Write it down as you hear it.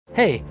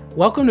Hey,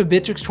 welcome to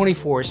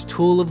Bitrix24's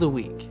Tool of the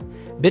Week.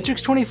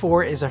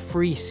 Bitrix24 is a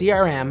free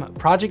CRM,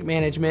 project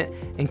management,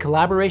 and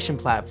collaboration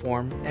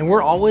platform, and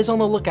we're always on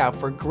the lookout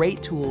for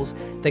great tools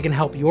that can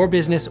help your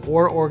business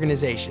or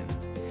organization.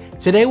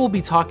 Today we'll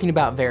be talking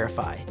about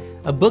Veryfi,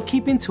 a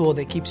bookkeeping tool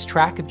that keeps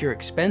track of your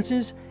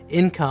expenses,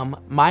 income,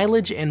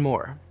 mileage, and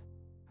more.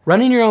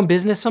 Running your own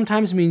business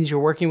sometimes means you're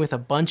working with a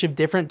bunch of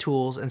different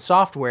tools and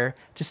software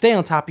to stay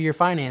on top of your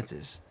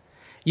finances.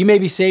 You may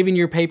be saving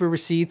your paper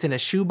receipts in a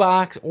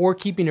shoebox or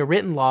keeping a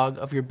written log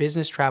of your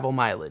business travel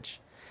mileage.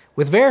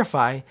 With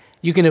Veryfi,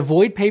 you can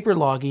avoid paper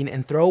logging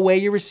and throw away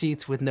your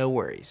receipts with no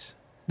worries.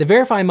 The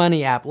Veryfi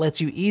Money app lets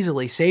you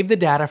easily save the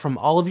data from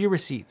all of your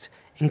receipts,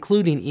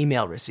 including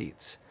email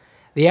receipts.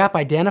 The app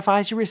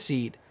identifies your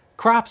receipt,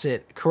 crops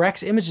it,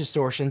 corrects image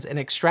distortions, and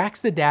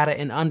extracts the data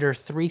in under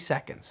 3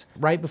 seconds,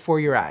 right before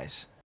your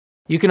eyes.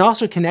 You can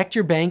also connect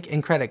your bank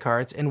and credit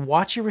cards and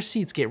watch your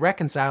receipts get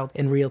reconciled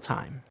in real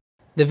time.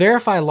 The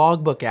Veryfi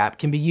Logbook app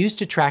can be used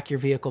to track your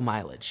vehicle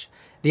mileage.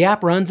 The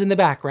app runs in the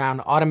background,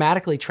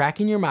 automatically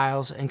tracking your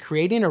miles and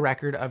creating a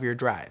record of your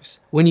drives.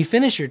 When you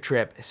finish your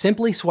trip,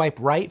 simply swipe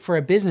right for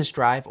a business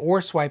drive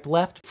or swipe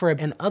left for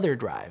an other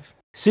drive.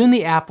 Soon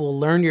the app will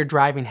learn your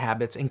driving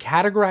habits and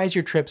categorize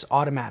your trips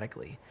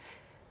automatically.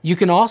 You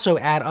can also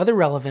add other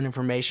relevant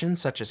information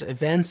such as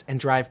events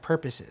and drive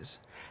purposes.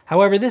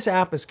 However, this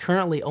app is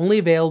currently only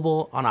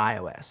available on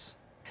iOS.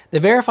 The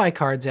Veryfi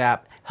Cards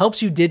app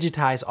helps you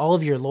digitize all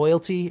of your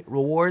loyalty,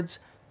 rewards,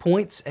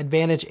 points,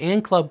 advantage,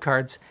 and club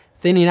cards,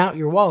 thinning out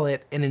your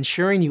wallet and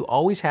ensuring you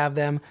always have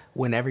them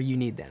whenever you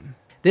need them.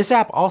 This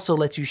app also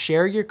lets you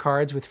share your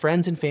cards with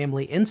friends and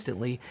family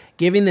instantly,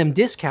 giving them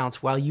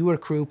discounts while you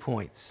accrue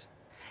points.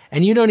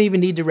 And you don't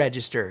even need to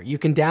register. You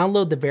can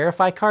download the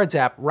Veryfi Cards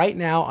app right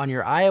now on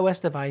your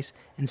iOS device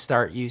and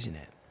start using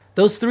it.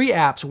 Those 3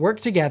 apps work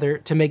together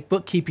to make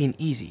bookkeeping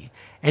easy,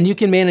 and you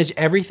can manage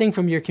everything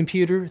from your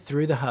computer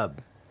through the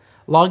hub.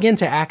 Log in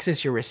to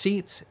access your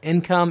receipts,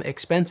 income,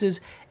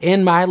 expenses,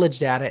 and mileage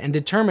data and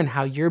determine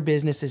how your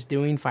business is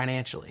doing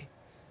financially.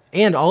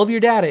 And all of your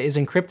data is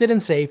encrypted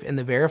and safe in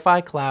the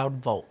Veryfi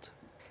Cloud Vault.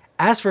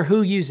 As for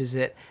who uses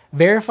it,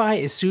 Veryfi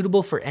is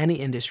suitable for any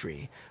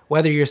industry,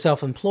 whether you're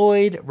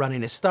self-employed,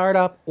 running a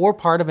startup, or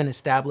part of an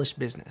established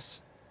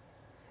business.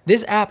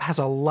 This app has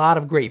a lot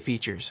of great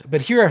features,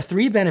 but here are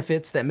 3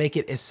 benefits that make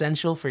it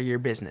essential for your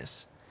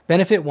business.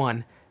 Benefit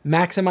 1,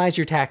 maximize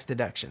your tax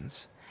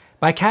deductions.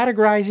 By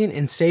categorizing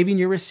and saving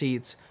your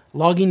receipts,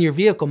 logging your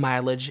vehicle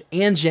mileage,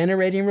 and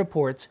generating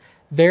reports,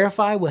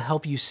 Veryfi will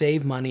help you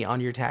save money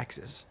on your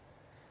taxes.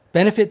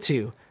 Benefit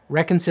 2,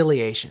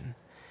 reconciliation.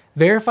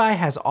 Veryfi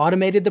has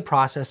automated the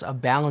process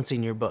of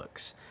balancing your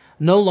books.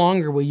 No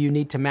longer will you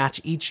need to match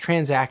each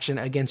transaction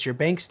against your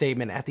bank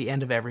statement at the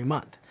end of every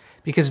month,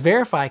 because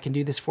Veryfi can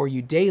do this for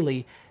you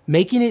daily,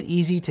 making it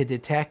easy to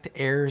detect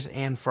errors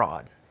and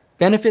fraud.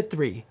 Benefit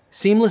 3,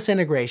 seamless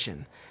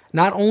integration.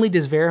 Not only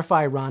does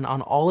Veryfi run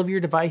on all of your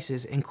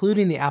devices,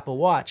 including the Apple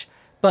Watch,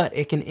 but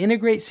it can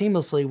integrate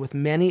seamlessly with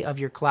many of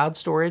your cloud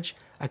storage,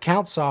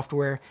 account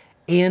software,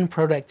 and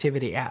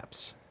productivity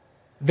apps.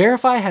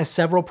 Veryfi has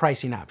several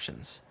pricing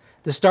options.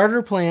 The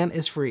starter plan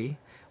is free,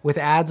 with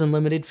ads and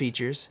limited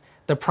features.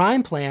 The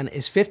Prime plan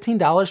is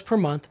 $15 per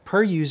month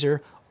per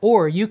user,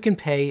 or you can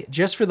pay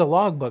just for the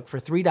logbook for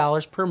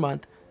 $3 per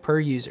month per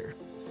user.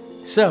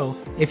 So,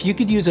 if you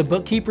could use a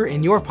bookkeeper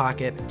in your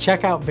pocket,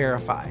 check out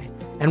Veryfi.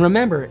 And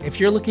remember, if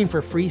you're looking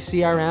for free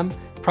CRM,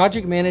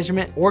 project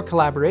management, or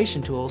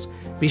collaboration tools,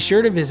 be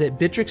sure to visit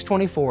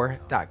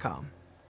Bitrix24.com.